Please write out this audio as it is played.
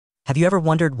Have you ever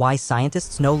wondered why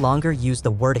scientists no longer use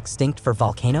the word extinct for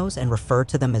volcanoes and refer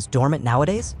to them as dormant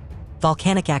nowadays?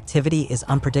 Volcanic activity is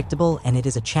unpredictable, and it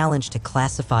is a challenge to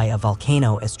classify a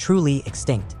volcano as truly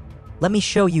extinct. Let me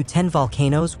show you 10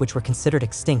 volcanoes which were considered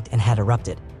extinct and had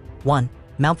erupted. 1.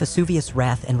 Mount Vesuvius'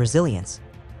 wrath and resilience.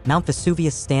 Mount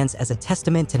Vesuvius stands as a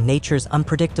testament to nature's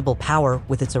unpredictable power,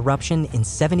 with its eruption in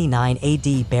 79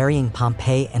 AD burying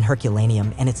Pompeii and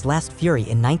Herculaneum and its last fury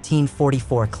in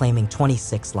 1944 claiming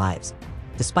 26 lives.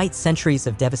 Despite centuries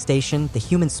of devastation, the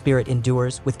human spirit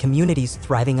endures, with communities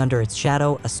thriving under its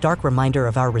shadow, a stark reminder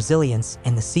of our resilience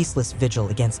and the ceaseless vigil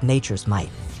against nature's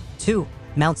might. 2.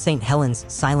 Mount St. Helens'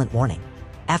 silent warning.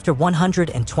 After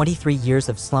 123 years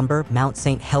of slumber, Mount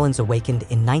St. Helens awakened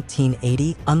in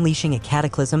 1980, unleashing a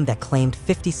cataclysm that claimed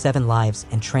 57 lives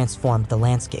and transformed the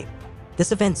landscape.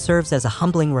 This event serves as a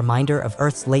humbling reminder of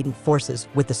Earth's latent forces,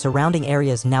 with the surrounding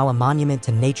areas now a monument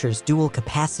to nature's dual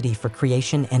capacity for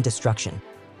creation and destruction.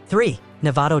 3.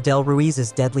 Nevado del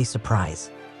Ruiz's deadly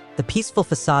surprise. The peaceful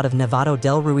facade of Nevado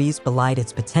del Ruiz belied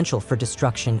its potential for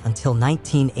destruction until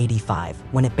 1985,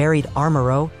 when it buried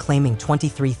Armero, claiming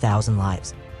 23,000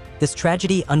 lives. This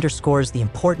tragedy underscores the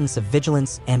importance of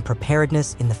vigilance and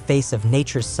preparedness in the face of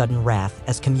nature's sudden wrath,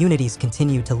 as communities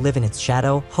continue to live in its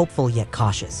shadow, hopeful yet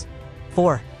cautious.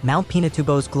 4. Mount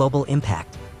Pinatubo's global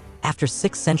impact. After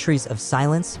 6 centuries of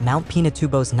silence, Mount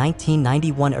Pinatubo's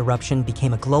 1991 eruption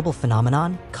became a global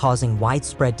phenomenon, causing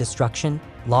widespread destruction,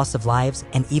 loss of lives,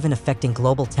 and even affecting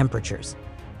global temperatures.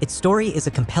 Its story is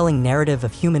a compelling narrative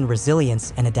of human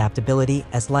resilience and adaptability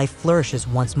as life flourishes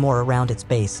once more around its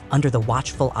base under the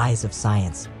watchful eyes of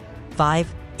science.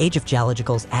 5. Age of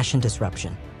Geological's Ashen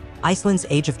Disruption. Iceland's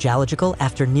Age of Geological,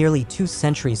 after nearly 2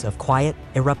 centuries of quiet,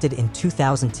 erupted in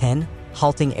 2010,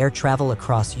 halting air travel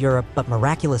across Europe but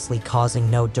miraculously causing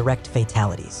no direct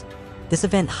fatalities. This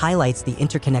event highlights the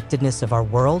interconnectedness of our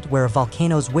world, where a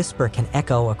volcano's whisper can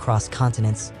echo across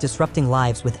continents, disrupting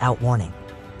lives without warning.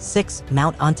 6.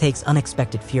 Mount Antake's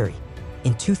unexpected fury.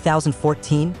 In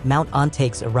 2014, Mount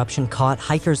Antake's eruption caught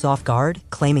hikers off guard,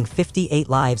 claiming 58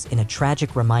 lives in a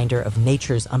tragic reminder of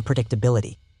nature's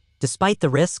unpredictability. Despite the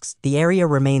risks, the area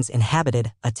remains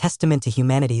inhabited, a testament to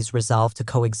humanity's resolve to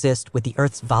coexist with the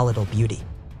Earth's volatile beauty.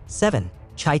 7.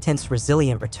 Chaiten's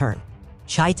resilient return.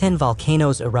 Chaiten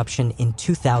volcano's eruption in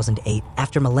 2008,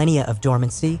 after millennia of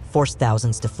dormancy, forced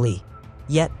thousands to flee.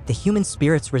 Yet, the human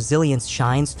spirit's resilience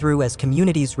shines through as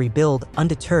communities rebuild,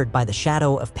 undeterred by the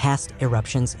shadow of past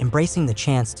eruptions, embracing the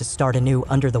chance to start anew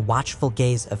under the watchful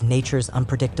gaze of nature's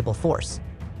unpredictable force.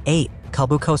 8.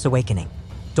 Calbuco's awakening.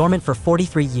 Dormant for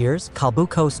 43 years,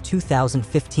 Calbuco's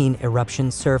 2015 eruption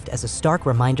served as a stark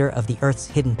reminder of the Earth's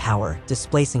hidden power,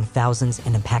 displacing thousands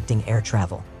and impacting air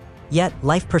travel. Yet,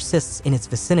 life persists in its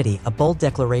vicinity, a bold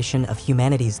declaration of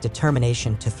humanity's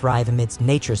determination to thrive amidst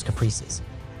nature's caprices.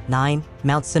 9.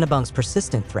 Mount Cinnabung's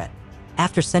persistent threat.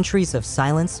 After centuries of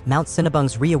silence, Mount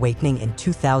Cinnabung's reawakening in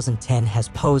 2010 has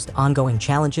posed ongoing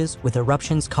challenges, with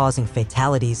eruptions causing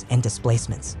fatalities and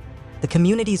displacements. The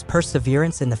community's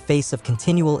perseverance in the face of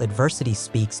continual adversity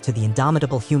speaks to the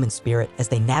indomitable human spirit as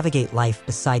they navigate life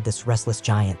beside this restless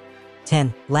giant.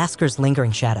 10. Lascars'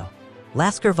 lingering shadow.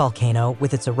 Lascar volcano,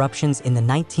 with its eruptions in the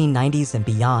 1990s and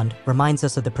beyond, reminds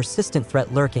us of the persistent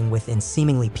threat lurking within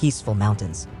seemingly peaceful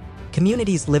mountains.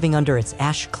 Communities living under its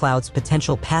ash cloud's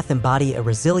potential path embody a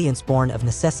resilience born of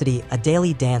necessity, a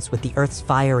daily dance with the Earth's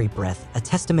fiery breath, a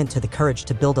testament to the courage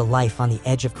to build a life on the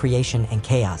edge of creation and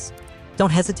chaos. Don't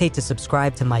hesitate to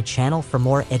subscribe to my channel for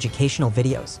more educational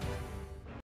videos.